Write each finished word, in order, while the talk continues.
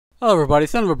Hello everybody,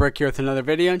 Son of a Brick here with another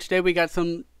video, and today we got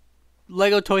some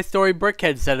Lego Toy Story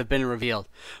Brickheads that have been revealed.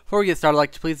 Before we get started, I'd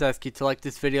like to please ask you to like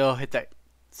this video, hit that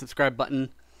subscribe button,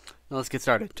 and let's get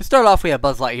started. To start off, we have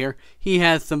Buzz Lightyear. He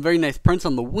has some very nice prints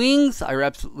on the wings. I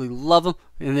absolutely love them.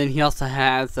 And then he also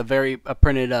has a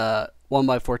printed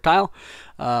 1x4 tile.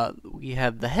 We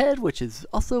have the head, which is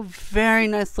also very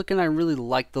nice looking. I really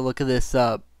like the look of this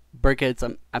Brickheadz.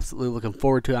 I'm absolutely looking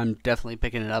forward to it. I'm definitely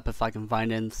picking it up if I can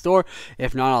find it in the store.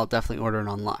 If not, I'll definitely order it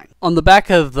online. On the back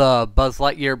of the Buzz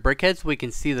Lightyear Brickheadz, we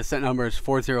can see the set number is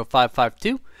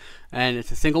 40552, and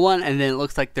it's a single one. And then it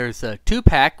looks like there's a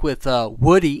 2-pack with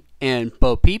Woody and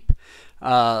Bo Peep.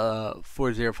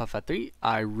 40553.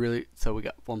 So we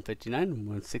got 159 and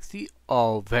 160.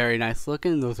 Oh, very nice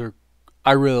looking.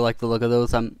 I really like the look of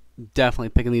those. I'm definitely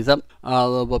picking these up.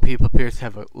 Little Bo Peep appears to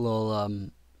have a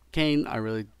little cane. I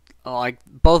really like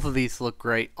both of these. Look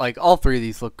great. Like all three of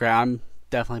these look great. I'm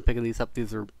definitely picking these up.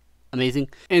 These are amazing.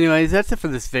 Anyways, that's it for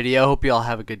this video. Hope you all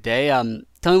have a good day.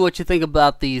 Tell me what you think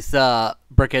about these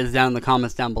Brickheadz down in the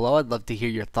comments down below. I'd love to hear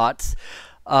your thoughts.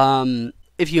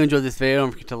 If you enjoyed this video,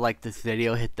 don't forget to like this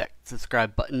video, hit that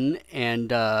subscribe button, and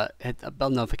hit the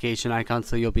bell notification icon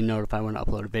so you'll be notified when I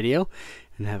upload a video.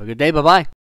 And have a good day. Bye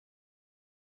bye.